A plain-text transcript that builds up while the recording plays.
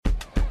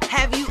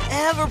Have you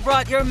ever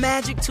brought your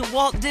magic to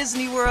Walt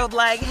Disney World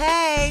like,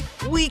 hey,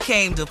 we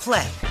came to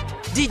play?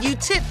 Did you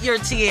tip your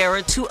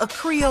tiara to a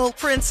Creole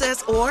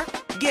princess or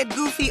get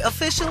goofy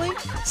officially?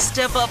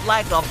 Step up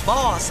like a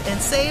boss and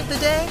save the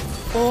day?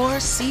 Or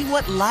see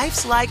what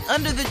life's like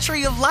under the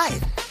tree of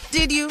life?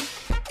 Did you?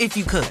 If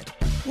you could.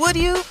 Would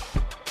you?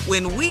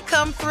 When we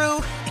come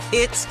through,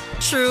 it's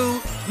true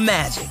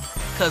magic.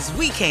 'Cause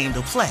we came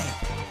to play.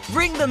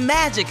 Bring the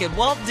magic at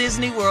Walt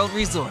Disney World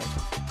Resort.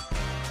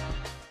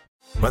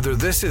 Whether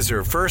this is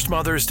her first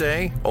Mother's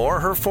Day or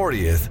her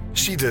 40th,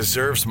 she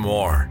deserves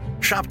more.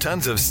 Shop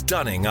tons of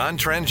stunning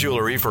on-trend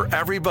jewelry for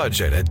every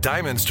budget at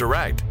Diamonds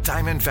Direct.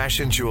 Diamond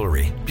fashion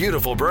jewelry,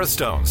 beautiful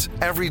birthstones,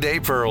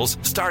 everyday pearls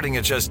starting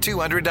at just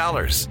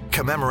 $200.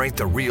 Commemorate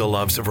the real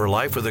loves of her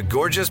life with a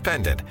gorgeous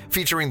pendant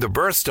featuring the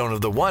birthstone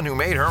of the one who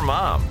made her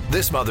mom.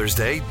 This Mother's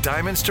Day,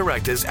 Diamonds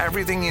Direct is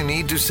everything you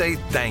need to say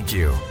thank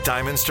you.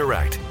 Diamonds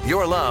Direct,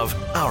 your love,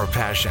 our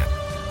passion.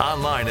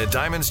 Online at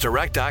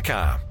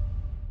diamondsdirect.com.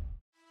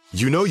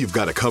 You know you've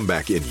got a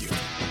comeback in you.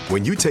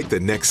 When you take the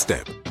next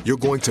step, you're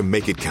going to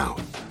make it count.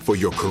 For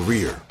your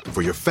career,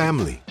 for your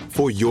family,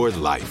 for your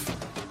life.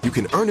 You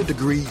can earn a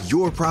degree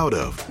you're proud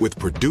of with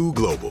Purdue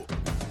Global.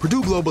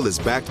 Purdue Global is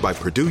backed by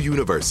Purdue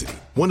University,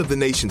 one of the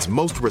nation's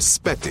most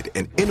respected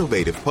and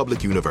innovative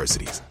public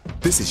universities.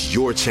 This is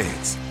your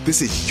chance.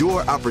 This is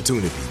your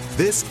opportunity.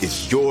 This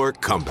is your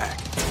comeback.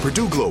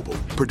 Purdue Global,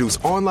 Purdue's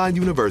online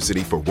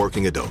university for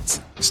working adults.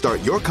 Start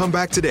your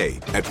comeback today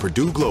at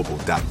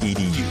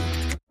purdueglobal.edu.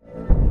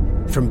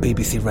 From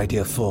BBC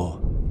Radio 4,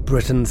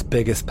 Britain's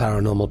biggest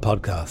paranormal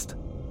podcast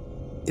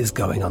is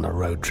going on a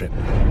road trip.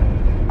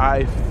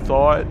 I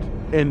thought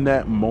in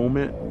that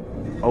moment,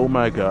 oh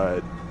my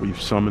God,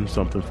 we've summoned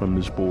something from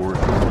this board.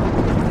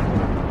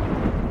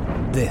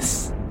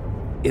 This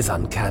is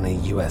Uncanny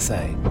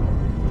USA.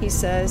 He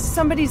says,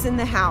 somebody's in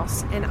the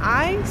house, and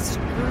I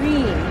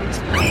screamed.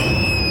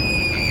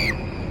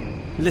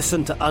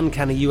 Listen to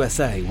Uncanny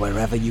USA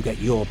wherever you get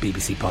your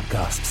BBC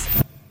podcasts,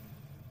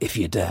 if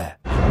you dare.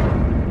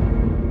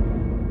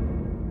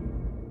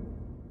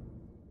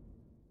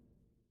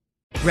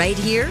 Right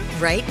here,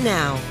 right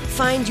now.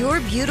 Find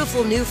your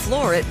beautiful new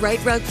floor at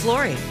Rite Rug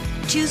Flooring.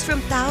 Choose from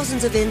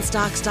thousands of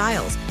in-stock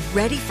styles,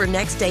 ready for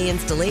next day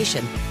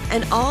installation,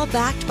 and all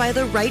backed by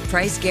the right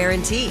price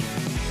guarantee.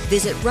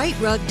 Visit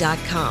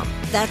riterug.com.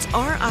 That's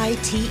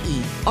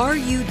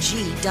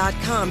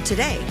RITERUG.com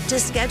today to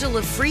schedule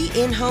a free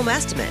in-home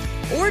estimate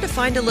or to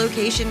find a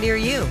location near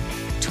you.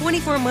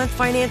 24-month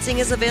financing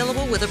is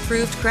available with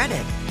approved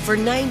credit. For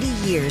 90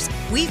 years,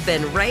 we've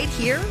been right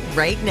here,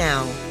 right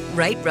now.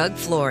 Rite Rug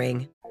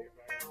Flooring.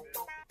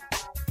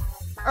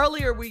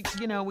 Earlier, we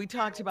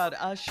talked about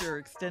Usher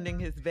extending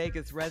his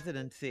Vegas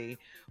residency.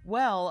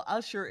 Well,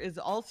 Usher is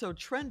also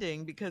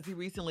trending because he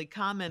recently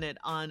commented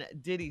on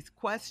Diddy's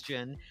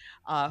question,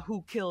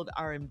 who killed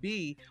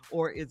R&B,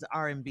 or is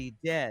R&B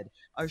dead?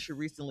 Usher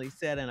recently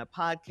said in a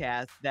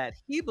podcast that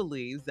he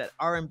believes that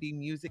R&B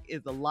music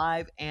is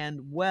alive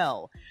and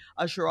well.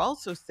 Usher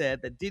also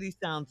said that Diddy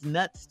sounds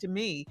nuts to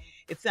me.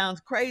 It sounds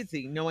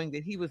crazy knowing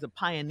that he was a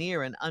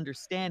pioneer in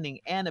understanding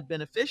and a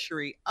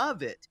beneficiary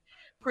of it.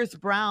 Chris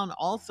Brown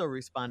also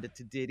responded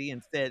to Diddy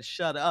and said,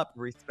 shut up,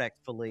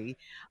 respectfully.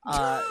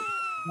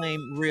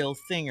 Blame real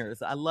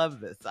singers. I love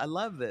this. I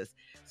love this.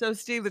 So,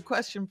 Steve, the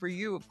question for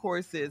you, of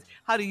course, is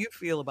how do you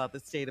feel about the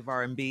state of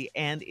R&B,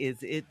 and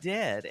is it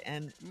dead?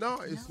 And no,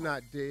 it's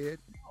not dead.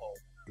 No.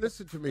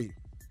 Listen to me.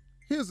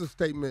 Here's a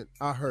statement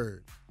I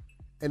heard,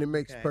 and it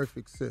makes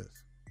perfect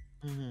sense.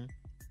 Mm-hmm.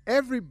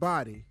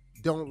 Everybody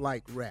don't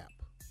like rap.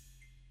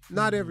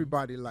 Not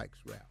everybody likes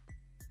rap.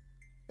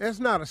 There's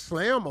not a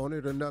slam on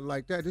it or nothing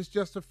like that. It's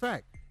just a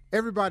fact.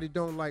 Everybody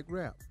don't like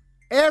rap.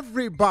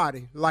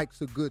 Everybody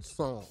likes a good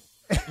song.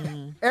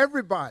 Mm-hmm.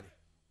 Everybody.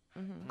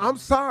 Mm-hmm. I'm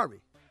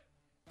sorry.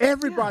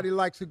 Everybody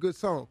likes a good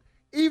song.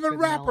 Even good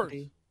rappers.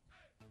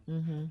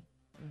 Mm-hmm.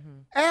 Mm-hmm.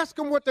 Ask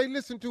them what they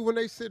listen to when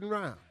they sitting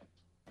around.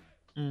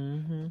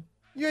 Mm-hmm.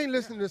 You ain't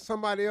listening to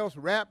somebody else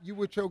rap, you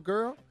with your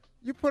girl.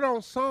 You put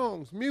on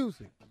songs,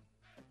 music.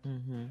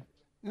 Mm-hmm.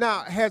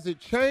 Now, has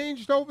it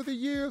changed over the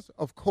years?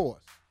 Of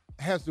course.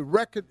 Has the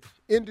record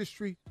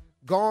industry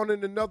gone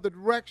in another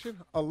direction?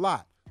 A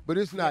lot. But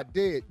it's not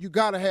dead. You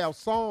got to have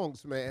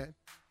songs, man.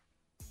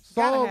 You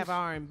got to have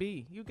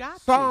R&B. You got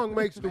to. Song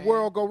makes the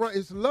world go round.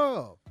 It's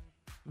love.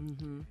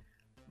 Mm-hmm.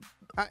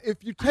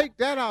 If you take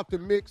that out the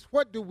mix,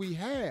 what do we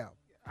have?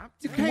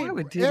 You can't. Why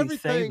would Diddy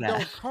everything say that?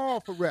 Don't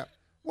call for rap.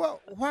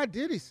 Well, why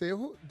did he say it?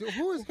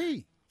 Who is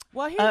he?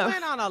 Well, he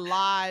went on a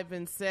live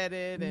and said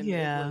it, and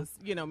yeah. It was,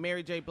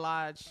 Mary J.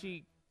 Blige,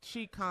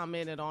 she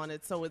commented on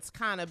it, so it's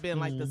kind of been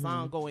like this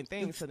ongoing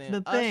thing. It's so then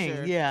the Usher,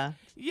 thing, yeah.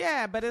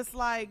 Yeah, but it's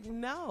like,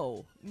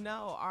 no,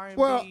 R&B.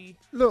 Well,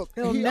 look,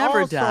 he'll he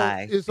never also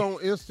die. is on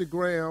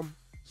Instagram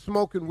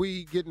smoking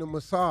weed, getting a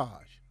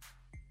massage.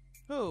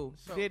 Who?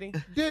 Diddy?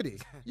 Diddy,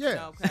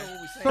 yeah. Okay.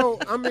 So,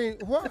 I mean,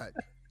 what?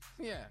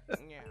 Yeah.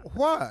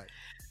 What?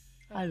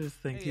 I just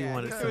think he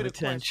wanted some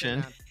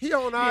attention. He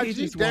on He IG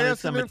just wanted dancing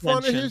some in front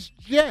of attention. his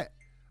jet.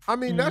 I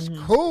mean, that's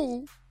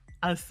cool,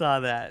 I saw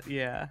that.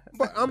 Yeah.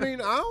 But I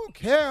mean, I don't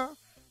care.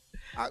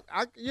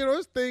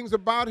 There's things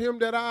about him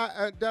that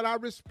I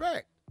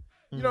respect.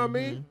 You know what I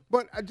mean?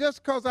 But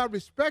just because I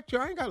respect you,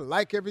 I ain't got to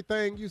like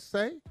everything you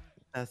say.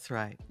 That's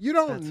right. You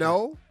don't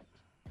know.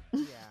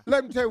 Right. Yeah.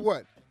 Let me tell you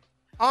what.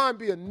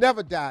 R&B will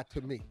never die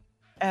to me.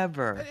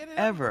 Ever.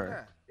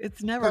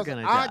 It's never going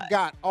to die. I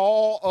got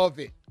all of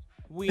it.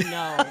 We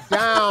know.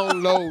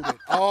 Downloaded.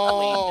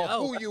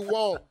 All who you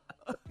want.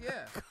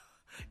 Yeah.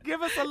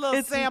 Give us a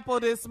little sample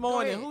this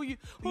morning. Who you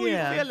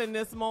feeling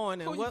this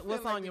morning?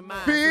 What's on your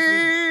mind? Feel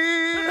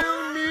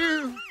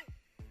me.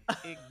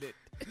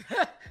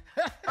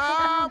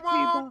 I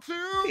want to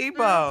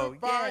Peebo.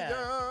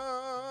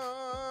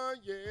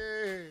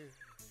 Yeah.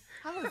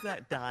 How is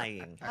that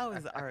dying? How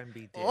is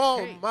R&B dead?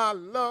 Oh, my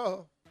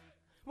love.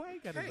 Why he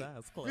got his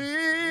eyes closed? Feel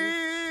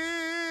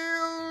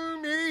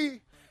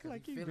me.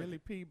 Like he really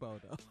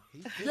Peebo, though.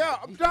 Yeah,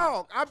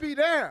 dog. I'll be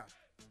there.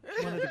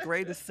 One of the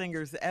greatest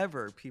singers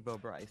ever, Peebo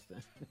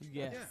Bryson.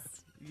 Yes.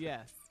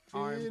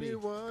 R&B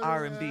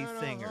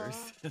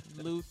singers.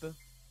 Luther.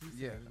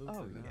 Yeah.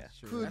 Oh, yeah.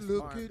 Sure. Could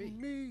look at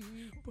me.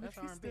 But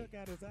he still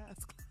got his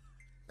eyes closed.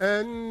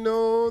 And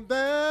know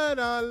that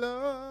I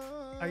love.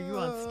 Are you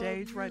on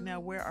stage right now?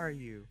 Where are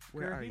you?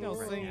 He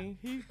don't sing.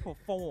 He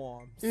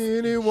performs.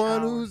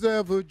 Anyone who's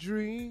ever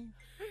dreamed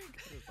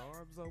got his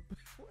arms open.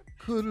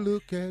 could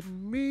look at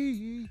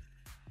me.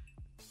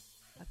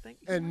 I think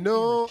and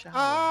know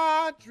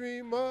I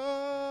dream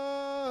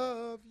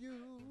of you.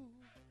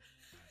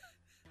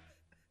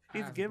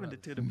 He's giving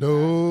it to them.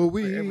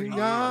 Knowing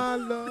I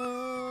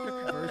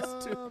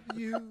love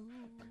you.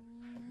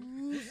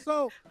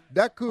 So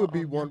that could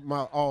be one of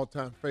my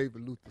all-time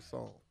favorite Luther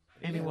songs.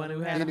 Anyone who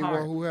had a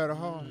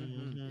heart.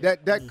 Mm-hmm.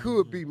 That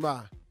could be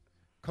mine.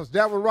 Because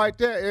that one right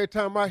there, every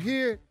time I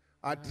hear it,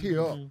 I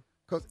tear up.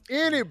 Because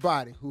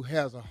anybody who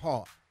has a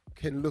heart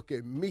can look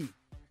at me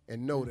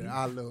and know that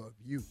I love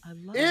you.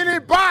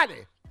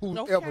 Anybody who's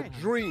ever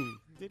dreamed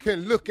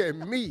can look at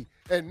me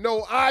and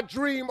know I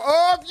dream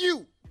of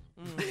you.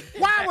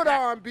 Why would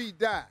R&B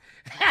die?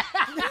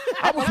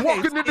 I was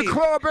walking in the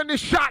club and they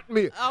shot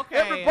me.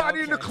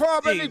 Everybody in the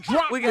club and they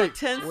dropped me. We got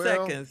 10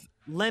 seconds.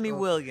 Lenny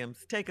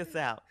Williams, take us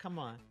out. Come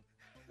on.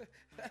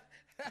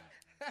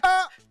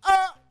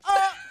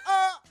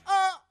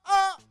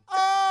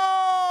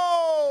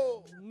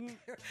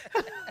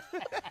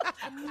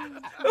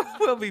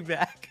 We'll be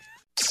back.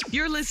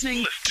 You're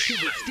listening to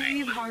the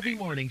Steve Harvey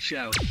Morning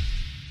Show.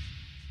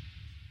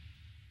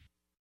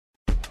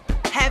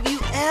 Have you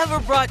ever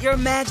brought your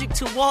magic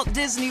to Walt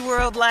Disney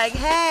World like,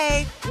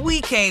 hey,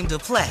 we came to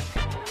play?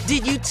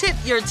 Did you tip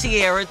your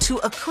tiara to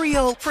a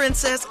Creole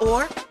princess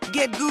or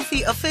get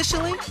goofy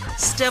officially?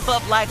 Step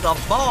up like a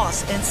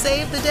boss and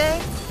save the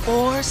day?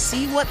 Or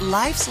see what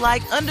life's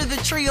like under the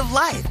tree of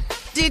life?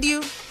 Did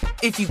you?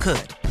 If you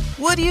could.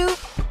 Would you?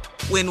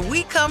 When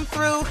we come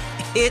through,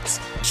 it's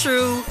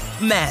true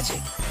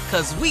magic.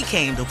 'Cause we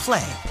came to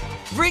play.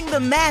 Bring the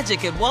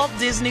magic at Walt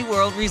Disney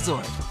World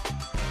Resort.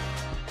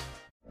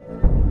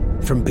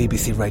 From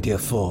BBC Radio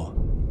 4,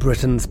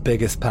 Britain's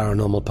biggest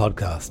paranormal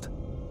podcast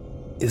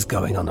is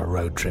going on a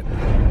road trip.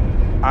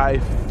 I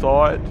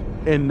thought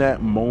in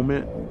that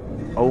moment,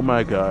 oh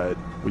my God,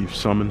 we've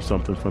summoned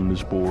something from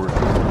this board.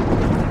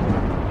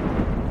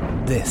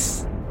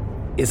 This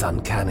is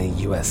Uncanny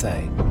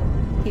USA.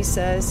 He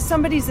says,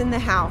 somebody's in the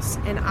house,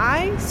 and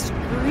I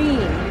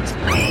screamed.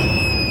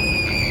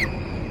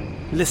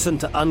 Listen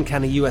to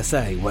Uncanny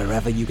USA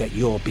wherever you get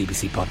your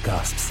BBC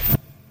podcasts,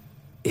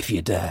 if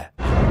you dare.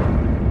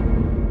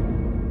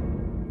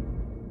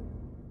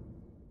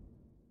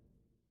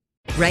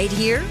 Right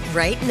here,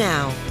 right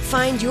now.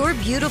 Find your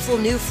beautiful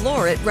new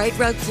floor at Right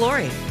Rug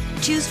Flooring.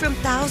 Choose from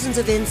thousands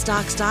of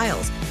in-stock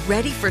styles,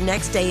 ready for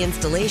next day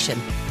installation,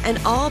 and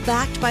all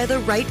backed by the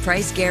right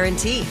price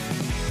guarantee.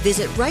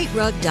 Visit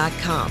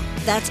rightrug.com.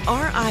 That's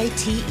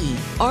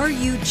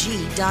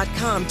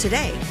RITERUG.com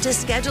today to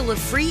schedule a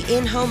free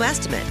in-home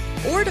estimate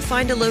or to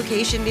find a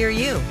location near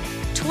you.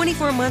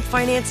 24-month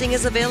financing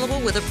is available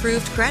with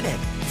approved credit.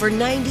 For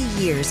 90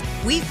 years,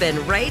 we've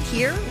been right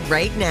here,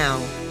 right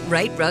now.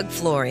 Right Rug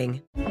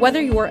Flooring.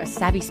 Whether you're a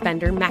savvy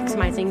spender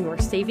maximizing your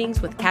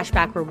savings with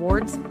cashback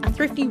rewards, a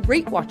thrifty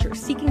rate watcher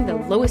seeking the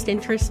lowest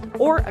interest,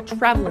 or a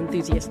travel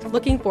enthusiast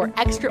looking for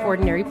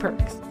extraordinary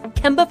perks,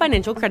 Kemba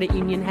Financial Credit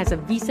Union has a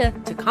visa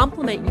to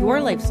complement your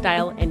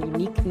lifestyle and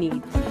unique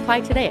needs.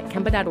 Apply today at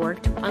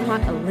Kemba.org to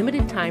unlock a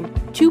limited time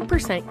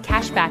 2%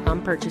 cash back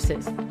on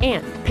purchases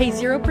and pay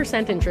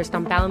 0% interest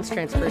on balance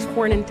transfers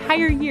for an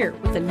entire year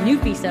with a new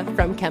visa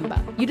from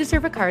Kemba. You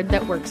deserve a card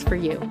that works for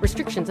you.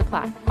 Restrictions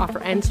apply. Offer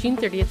ends June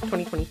 30th,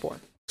 2024.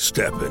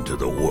 Step into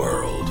the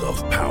world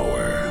of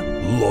power,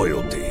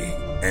 loyalty,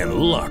 and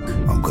luck.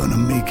 I'm gonna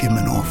make him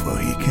an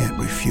offer he can't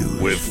refuse.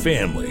 With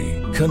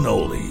family,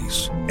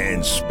 cannolis,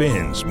 and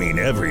spins mean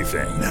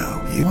everything.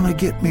 Now, you wanna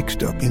get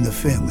mixed up in the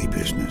family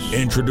business.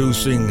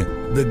 Introducing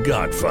The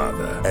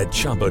Godfather at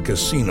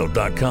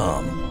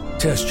ChumbaCasino.com.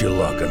 Test your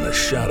luck in the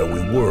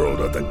shadowy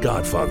world of The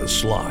Godfather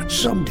slot.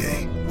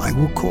 Someday, I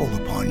will call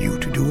upon you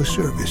to do a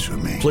service for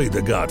me. Play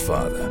The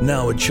Godfather,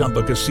 now at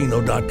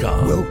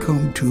ChumbaCasino.com.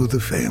 Welcome to the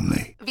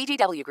family.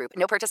 VGW Group.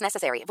 No purchase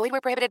necessary. Void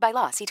where prohibited by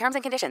law. See terms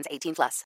and conditions. 18+.